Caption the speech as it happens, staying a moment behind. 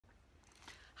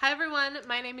Hi everyone,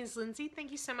 my name is Lindsay. Thank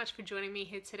you so much for joining me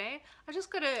here today. I just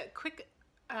got a quick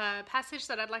passage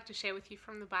that I'd like to share with you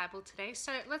from the Bible today.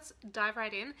 So let's dive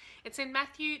right in. It's in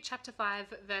Matthew chapter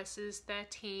 5 verses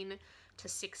 13 to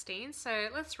 16. So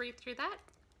let's read through that.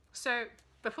 So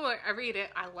before I read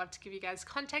it, I love to give you guys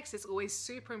context. It's always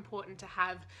super important to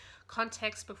have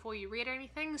context before you read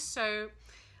anything. So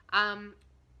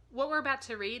what we're about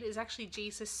to read is actually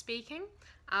Jesus speaking.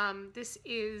 This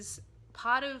is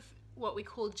part of what we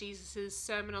call Jesus's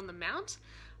Sermon on the Mount.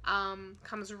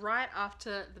 Comes right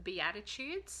after the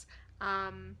Beatitudes.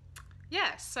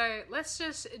 So let's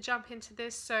just jump into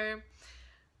this. So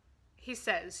he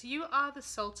says, "You are the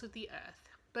salt of the earth,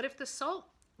 but if the salt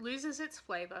loses its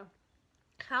flavor,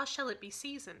 how shall it be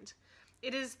seasoned?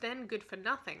 It is then good for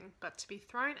nothing, but to be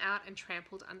thrown out and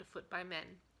trampled underfoot by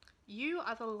men. You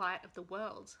are the light of the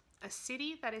world. A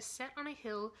city that is set on a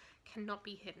hill cannot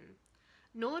be hidden.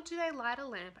 Nor do they light a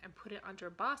lamp and put it under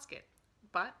a basket,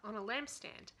 but on a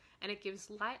lampstand, and it gives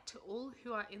light to all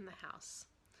who are in the house.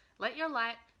 Let your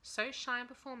light so shine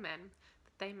before men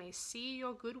that they may see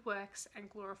your good works and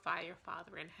glorify your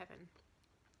Father in heaven."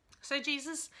 So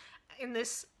Jesus, in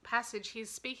this passage, he's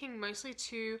speaking mostly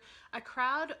to a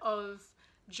crowd of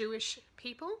Jewish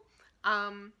people.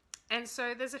 And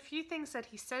so there's a few things that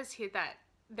he says here that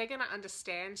they're going to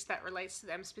understand that relates to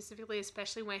them specifically,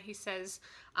 especially when he says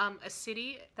a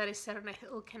city that is set on a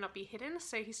hill cannot be hidden.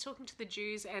 So he's talking to the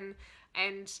Jews, and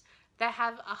they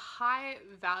have a high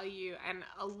value and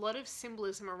a lot of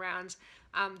symbolism around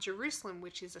Jerusalem,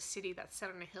 which is a city that's set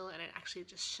on a hill and it actually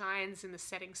just shines in the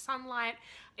setting sunlight.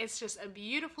 It's just a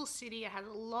beautiful city. It has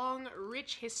a long,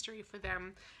 rich history for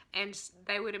them. And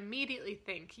they would immediately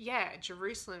think, yeah,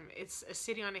 Jerusalem, it's a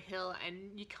city on a hill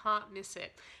and you can't miss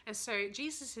it. And so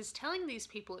Jesus is telling these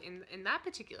people in that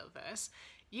particular verse,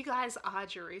 you guys are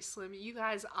Jerusalem. You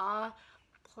guys are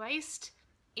placed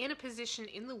in a position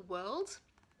in the world.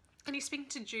 And he's speaking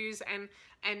to Jews,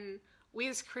 and we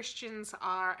as Christians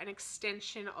are an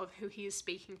extension of who he is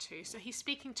speaking to. So he's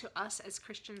speaking to us as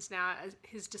Christians now, as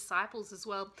his disciples as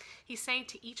well. He's saying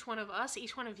to each one of us,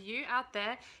 each one of you out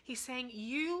there, he's saying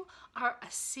you are a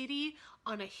city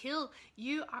on a hill.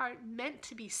 You are meant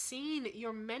to be seen.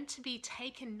 You're meant to be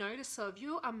taken notice of.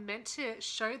 You are meant to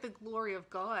show the glory of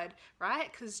God,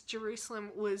 right? Because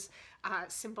Jerusalem was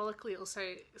symbolically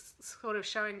also sort of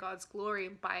showing God's glory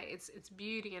by its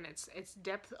beauty and its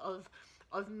depth of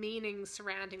meaning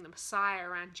surrounding the Messiah,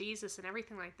 around Jesus and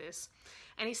everything like this.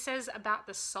 And he says about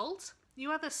the salt,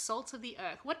 you are the salt of the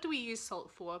earth. What do we use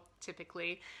salt for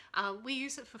typically? We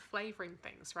use it for flavoring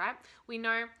things, right? We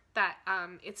know that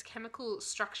its chemical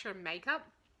structure and makeup,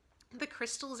 the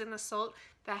crystals in the salt,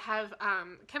 they have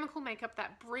chemical makeup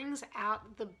that brings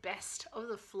out the best of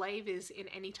the flavors in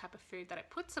any type of food that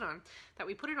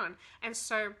we put it on. And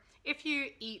so if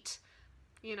you eat,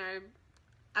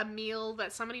 a meal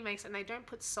that somebody makes and they don't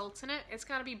put salt in it, it's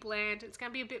going to be bland, it's going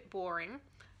to be a bit boring,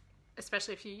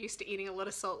 especially if you're used to eating a lot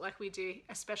of salt like we do,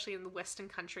 especially in the Western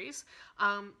countries.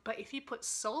 But if you put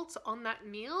salt on that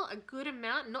meal, a good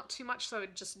amount, not too much so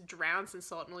it just drowns in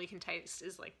salt and all you can taste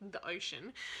is like the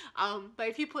ocean. But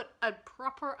if you put a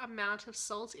proper amount of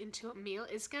salt into a meal,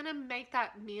 it's going to make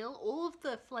that meal, all of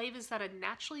the flavors that are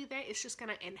naturally there, it's just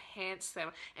going to enhance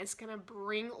them. And it's going to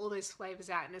bring all those flavors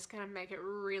out, and it's going to make it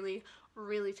really,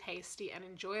 really tasty and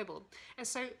enjoyable. And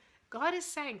so God is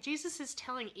saying, Jesus is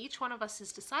telling each one of us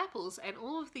as disciples and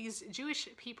all of these Jewish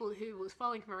people who was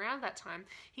following him around that time,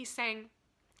 he's saying,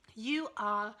 you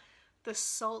are the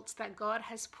salt that God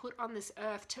has put on this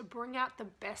earth to bring out the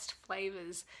best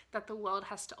flavors that the world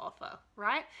has to offer,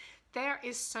 right? There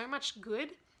is so much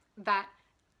good that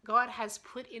God has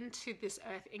put into this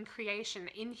earth in creation,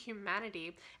 in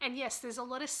humanity. And yes, there's a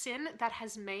lot of sin that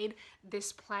has made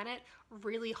this planet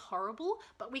really horrible,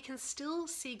 but we can still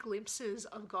see glimpses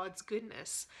of God's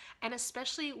goodness. And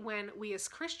especially when we as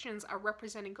Christians are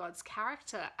representing God's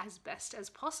character as best as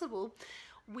possible,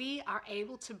 we are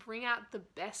able to bring out the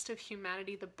best of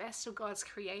humanity, the best of God's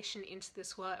creation into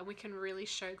this world, and we can really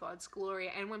show God's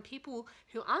glory. And when people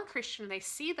who aren't Christian, they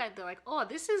see that, they're like, oh,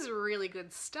 this is really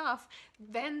good stuff,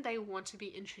 then they want to be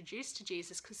introduced to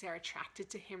Jesus because they're attracted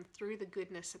to him through the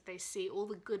goodness that they see, all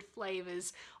the good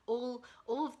flavors, all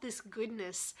of this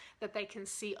goodness that they can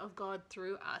see of God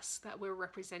through us, that we're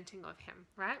representing of him,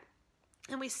 right?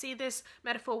 And we see this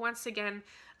metaphor once again,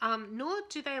 nor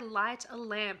do they light a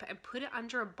lamp and put it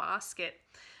under a basket,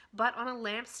 but on a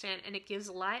lampstand, and it gives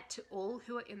light to all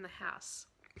who are in the house.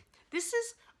 This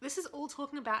is all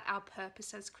talking about our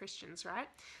purpose as Christians, right?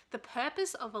 The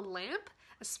purpose of a lamp,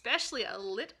 especially a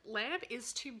lit lamp,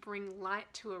 is to bring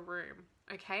light to a room.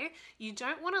 okay? You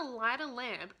don't want to light a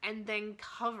lamp and then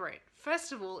cover it.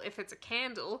 First of all, if it's a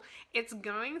candle, it's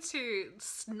going to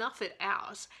snuff it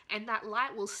out and that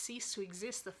light will cease to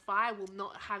exist. The fire will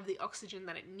not have the oxygen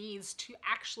that it needs to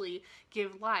actually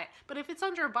give light. But if it's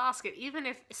under a basket, even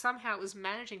if somehow it was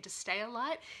managing to stay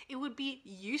alight, it would be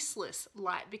useless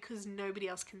light because nobody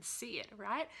else can see it,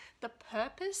 right? The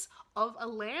purpose of a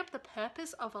lamp, the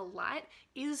purpose of a light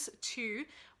is to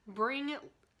bring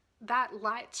that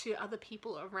light to other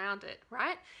people around it,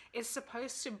 right? It's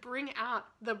supposed to bring out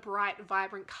the bright,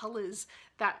 vibrant colors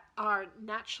that are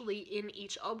naturally in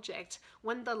each object.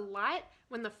 When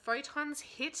the photons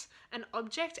hit an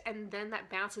object and then that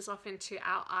bounces off into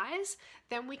our eyes,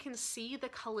 then we can see the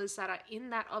colors that are in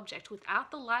that object.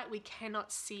 Without the light, we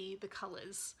cannot see the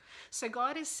colors. So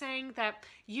God is saying that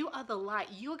you are the light.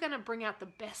 You're going to bring out the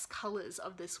best colors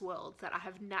of this world that I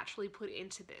have naturally put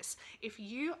into this. If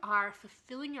you are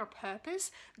fulfilling your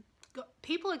purpose,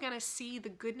 people are going to see the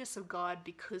goodness of God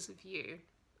because of you.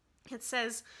 It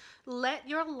says, let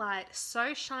your light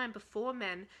so shine before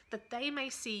men that they may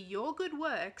see your good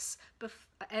works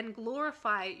and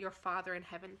glorify your Father in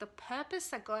heaven. The purpose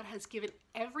that God has given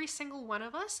every single one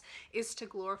of us is to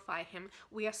glorify him.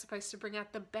 We are supposed to bring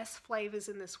out the best flavors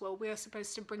in this world. We are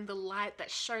supposed to bring the light that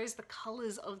shows the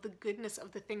colors of the goodness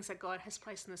of the things that God has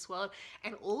placed in this world.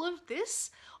 And all of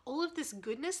this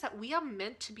goodness that we are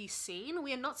meant to be seen.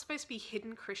 We are not supposed to be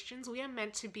hidden Christians. We are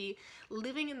meant to be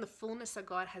living in the fullness that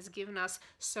God has given us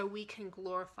so we can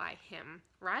glorify him,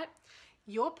 right?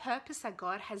 Your purpose that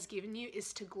God has given you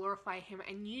is to glorify him,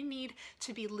 and you need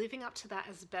to be living up to that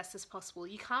as best as possible.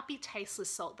 You can't be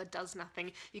tasteless salt that does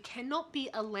nothing. You cannot be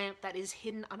a lamp that is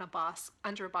hidden on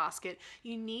under a basket.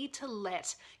 You need to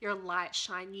let your light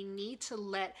shine. You need to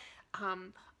let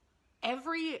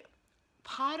every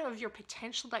part of your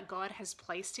potential that God has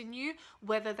placed in you,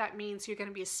 whether that means you're going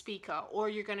to be a speaker or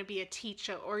you're going to be a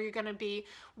teacher or you're going to be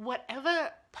whatever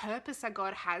purpose that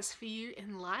God has for you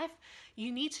in life,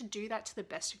 you need to do that to the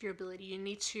best of your ability. You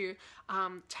need to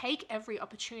take every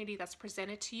opportunity that's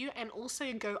presented to you and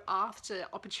also go after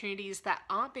opportunities that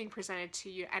aren't being presented to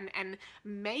you and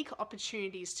make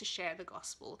opportunities to share the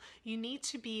gospel. You need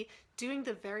to be doing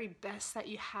the very best that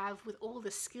you have with all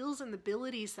the skills and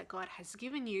abilities that God has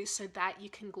given you so that you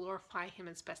can glorify him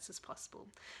as best as possible.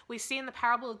 We see in the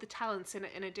parable of the talents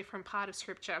in a different part of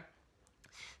scripture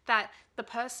that the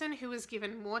person who was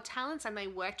given more talents and they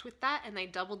worked with that and they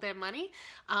doubled their money,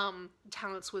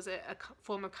 talents was a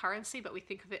form of currency, but we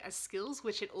think of it as skills,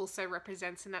 which it also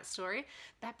represents in that story.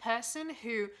 That person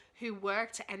who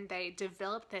worked and they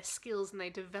developed their skills and they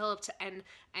developed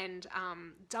and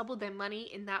doubled their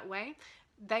money in that way,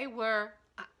 they were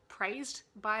praised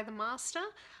by the master.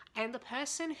 And the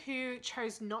person who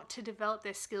chose not to develop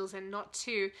their skills and not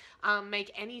to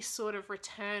make any sort of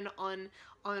return on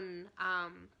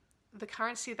the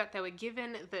currency that they were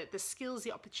given, the skills,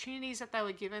 the opportunities that they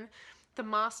were given, the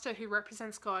master who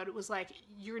represents God was like,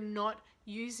 you're not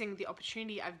using the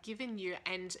opportunity I've given you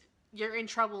and you're in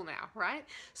trouble now, right?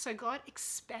 So God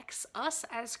expects us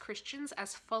as Christians,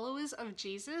 as followers of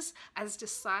Jesus, as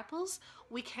disciples,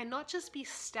 we cannot just be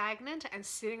stagnant and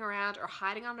sitting around or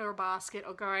hiding under a basket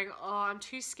or going, oh, I'm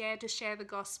too scared to share the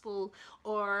gospel,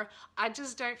 or I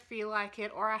just don't feel like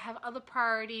it, or I have other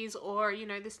priorities, or, you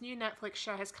know, this new Netflix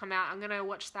show has come out, I'm going to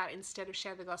watch that instead of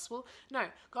share the gospel. No,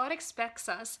 God expects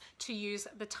us to use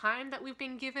the time that we've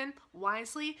been given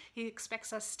wisely. He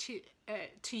expects us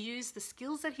to use the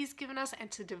skills that he's given us and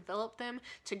to develop them,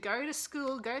 to go to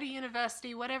school, go to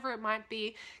university, whatever it might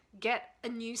be, get a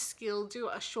new skill, do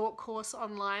a short course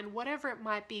online, whatever it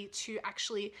might be, to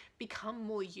actually become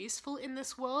more useful in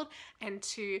this world and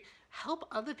to help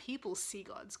other people see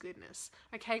God's goodness.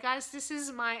 Okay, guys, this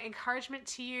is my encouragement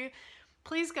to you.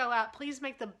 Please go out, please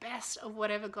make the best of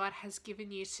whatever God has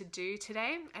given you to do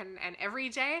today and every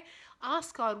day.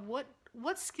 Ask God, what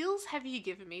skills have you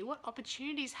given me? What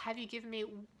opportunities have you given me?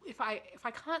 If I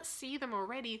can't see them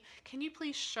already, can you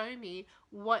please show me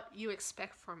what you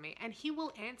expect from me? And he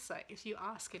will answer if you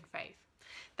ask in faith.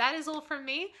 That is all from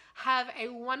me. Have a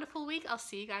wonderful week. I'll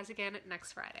see you guys again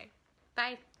next Friday.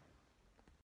 Bye.